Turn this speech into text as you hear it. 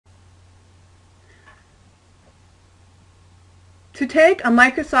To take a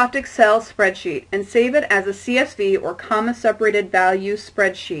Microsoft Excel spreadsheet and save it as a CSV or comma separated value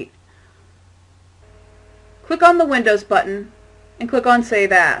spreadsheet, click on the Windows button and click on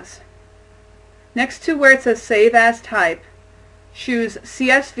Save As. Next to where it says Save As Type, choose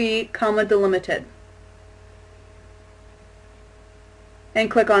CSV, delimited and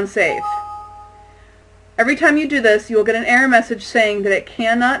click on Save. Every time you do this, you will get an error message saying that it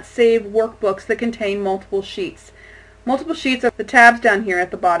cannot save workbooks that contain multiple sheets. Multiple sheets are the tabs down here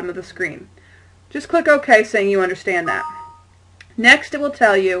at the bottom of the screen. Just click OK saying you understand that. Next, it will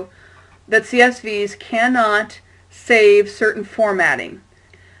tell you that CSVs cannot save certain formatting.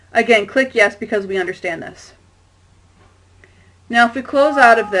 Again, click Yes because we understand this. Now if we close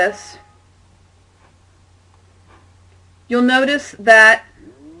out of this, you'll notice that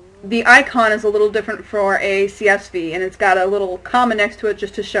the icon is a little different for a CSV, and it's got a little comma next to it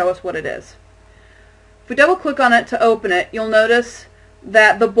just to show us what it is. If we double click on it to open it, you'll notice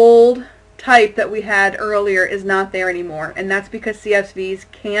that the bold type that we had earlier is not there anymore, and that's because CSVs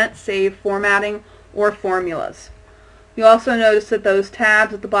can't save formatting or formulas. You'll also notice that those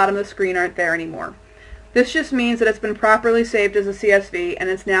tabs at the bottom of the screen aren't there anymore. This just means that it's been properly saved as a CSV and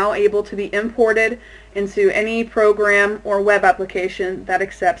it's now able to be imported into any program or web application that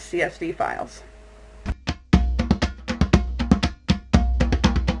accepts CSV files.